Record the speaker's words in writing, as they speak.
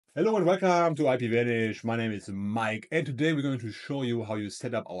Hello and welcome to IPVanish. My name is Mike, and today we're going to show you how you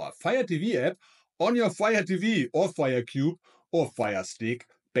set up our Fire TV app on your Fire TV or Fire Cube or Fire Stick,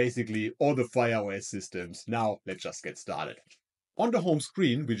 basically all the Fire OS systems. Now let's just get started. On the home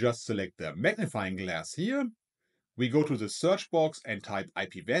screen, we just select the magnifying glass here. We go to the search box and type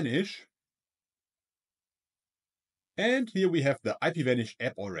IPVanish. And here we have the IPVanish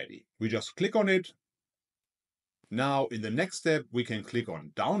app already. We just click on it. Now in the next step, we can click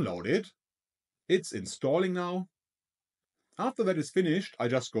on download it. It's installing now. After that is finished, I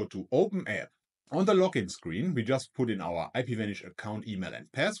just go to Open App. On the login screen, we just put in our IPVanish account email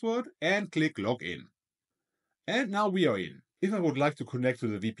and password and click Login. And now we are in. If I would like to connect to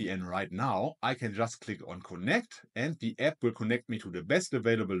the VPN right now, I can just click on Connect and the app will connect me to the best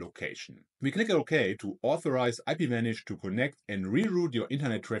available location. We click OK to authorize IPVanish to connect and reroute your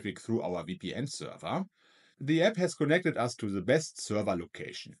internet traffic through our VPN server. The app has connected us to the best server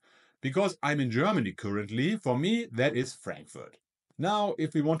location. Because I'm in Germany currently, for me that is Frankfurt. Now,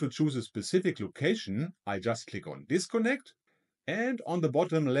 if we want to choose a specific location, I just click on Disconnect, and on the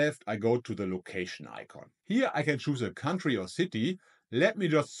bottom left I go to the location icon. Here I can choose a country or city. Let me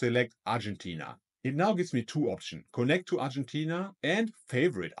just select Argentina. It now gives me two options, Connect to Argentina and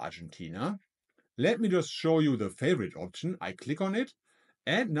Favorite Argentina. Let me just show you the favorite option. I click on it,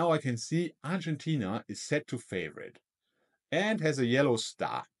 and now I can see Argentina is set to favorite and has a yellow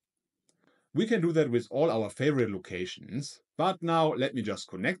star. We can do that with all our favorite locations, but now let me just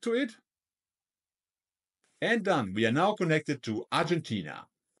connect to it. And done, we are now connected to Argentina.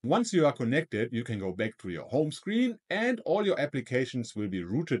 Once you are connected, you can go back to your home screen and all your applications will be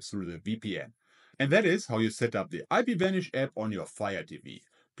routed through the VPN. And that is how you set up the IPVanish app on your Fire TV.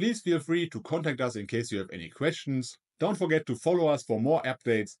 Please feel free to contact us in case you have any questions. Don't forget to follow us for more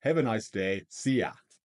updates. Have a nice day. See ya.